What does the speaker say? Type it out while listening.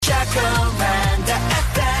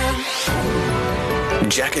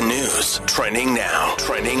Jacka News. Trending now.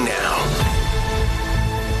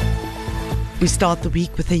 We start the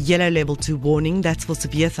week with a yellow level 2 warning. That's for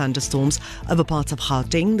severe thunderstorms over parts of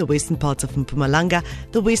Gauteng, the western parts of Mpumalanga,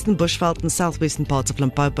 the western Bushveld and southwestern parts of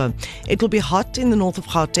Limpopo. It will be hot in the north of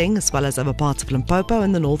Gauteng as well as over parts of Limpopo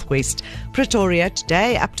and the northwest. Pretoria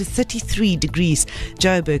today up to 33 degrees.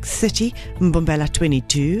 Joburg 30, Mbombela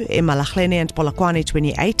 22, eMalahleni and Polokwane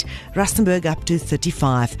 28, Rustenburg up to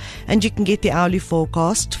 35. And you can get the hourly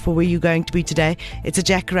forecast for where you're going to be today. It's at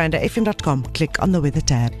JacarandaFM.com. Click on the weather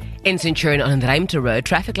tab. In Centurion on Ruimte Road,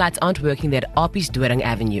 traffic lights aren't working there at Appies Dorang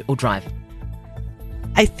Avenue or Drive.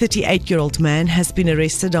 A 38-year-old man has been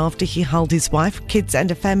arrested after he held his wife, kids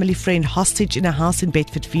and a family friend hostage in a house in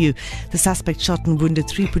Bedford View. The suspect shot and wounded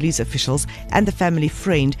 3 police officials and the family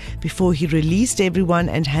friend before he released everyone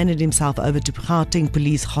and handed himself over to Gauteng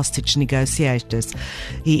police hostage negotiators.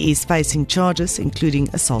 He is facing charges including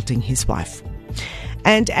assaulting his wife.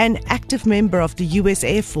 And an active member of the US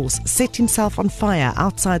Air Force set himself on fire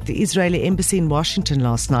outside the Israeli embassy in Washington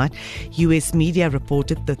last night. US media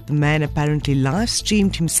reported that the man apparently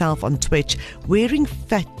live-streamed himself on Twitch wearing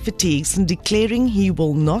fatigues and declaring he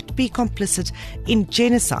will not be complicit in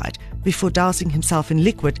genocide before dousing himself in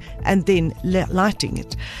liquid and then lighting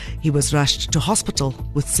it. He was rushed to hospital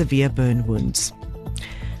with severe burn wounds.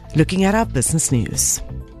 Looking at our business news.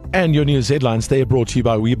 And your news headlines, they are brought to you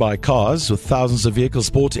by We Buy Cars. With thousands of vehicles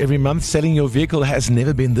bought every month, selling your vehicle has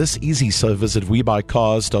never been this easy. So visit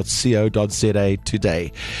webuycars.co.za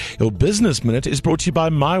today. Your Business Minute is brought to you by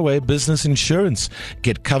My Way Business Insurance.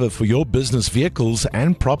 Get cover for your business vehicles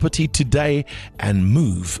and property today and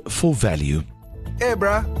move for value. Hey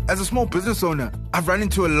bruh, as a small business owner, I've run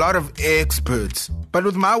into a lot of experts. But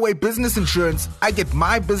with My Way Business Insurance, I get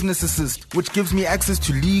My Business Assist, which gives me access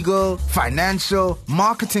to legal, financial,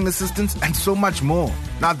 marketing assistance, and so much more.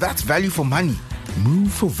 Now that's value for money.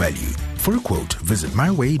 Move for value. For a quote, visit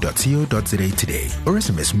myway.co.za today or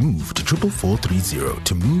SMS MOVE to 44430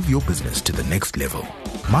 to move your business to the next level.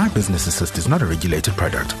 My Business Assist is not a regulated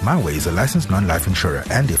product. My Way is a licensed non-life insurer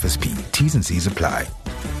and FSP. T's and C's apply.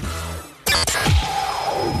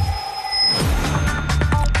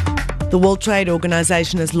 The World Trade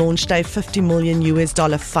Organization has launched a $50 million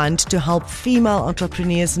fund to help female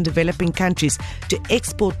entrepreneurs in developing countries to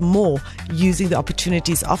export more using the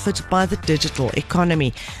opportunities offered by the digital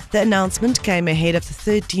economy. The announcement came ahead of the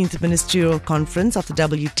 13th Ministerial Conference of the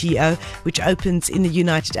WTO, which opens in the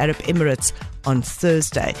United Arab Emirates on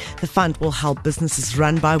Thursday. The fund will help businesses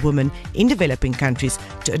run by women in developing countries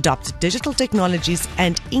to adopt digital technologies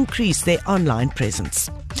and increase their online presence.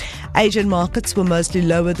 Asian markets were mostly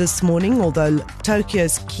lower this morning, although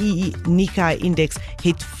Tokyo's key Nikkei index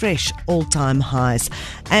hit fresh all-time highs.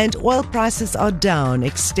 And oil prices are down,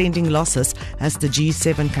 extending losses as the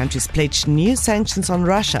G7 countries pledged new sanctions on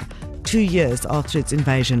Russia 2 years after its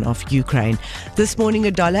invasion of Ukraine. This morning,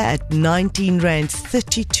 a dollar at 19 rand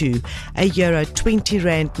 32, a euro 20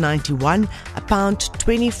 rand 91, a pound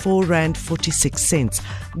 24 rand 46 cents,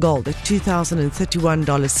 gold at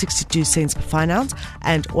 $2,031.62 per fine ounce,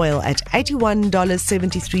 and oil at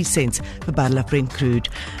 $81.73 per barrel of Brent crude.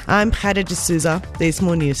 I'm Khadija D'Souza. There's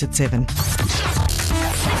more news at 7.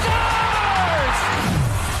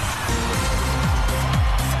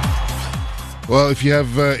 Well, if you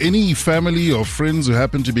have any family or friends who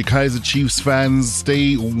happen to be Kaizer Chiefs fans,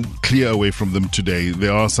 stay clear away from them today.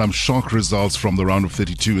 There are some shock results from the round of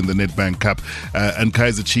 32 in the Nedbank Cup, and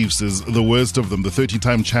Kaizer Chiefs is the worst of them. The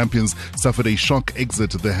 30-time champions suffered a shock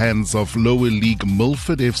exit at the hands of lower league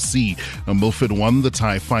Milford FC. Milford won the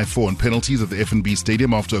tie 5-4 on penalties at the FNB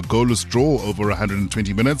Stadium after a goalless draw over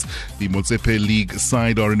 120 minutes. The Motsepe League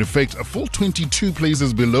side are in effect a full 22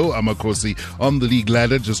 places below Amakosi on the league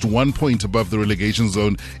ladder, just 1 point above the relegation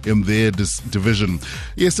zone in their division.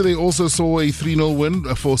 Yesterday also saw a 3-0 win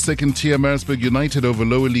for second-tier Maritzburg United over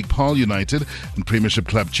lower league Paarl United, and Premiership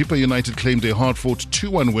club Chippa United claimed a hard-fought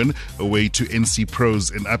 2-1 win away to NC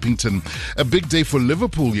Pros in Uppington. A big day for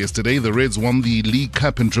Liverpool yesterday. The Reds won the League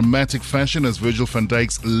Cup in dramatic fashion as Virgil van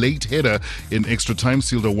Dijk's late header in extra time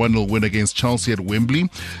sealed a 1-0 win against Chelsea at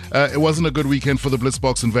Wembley. It wasn't a good weekend for the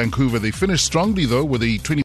Blitzboks in Vancouver. They finished strongly though with a 20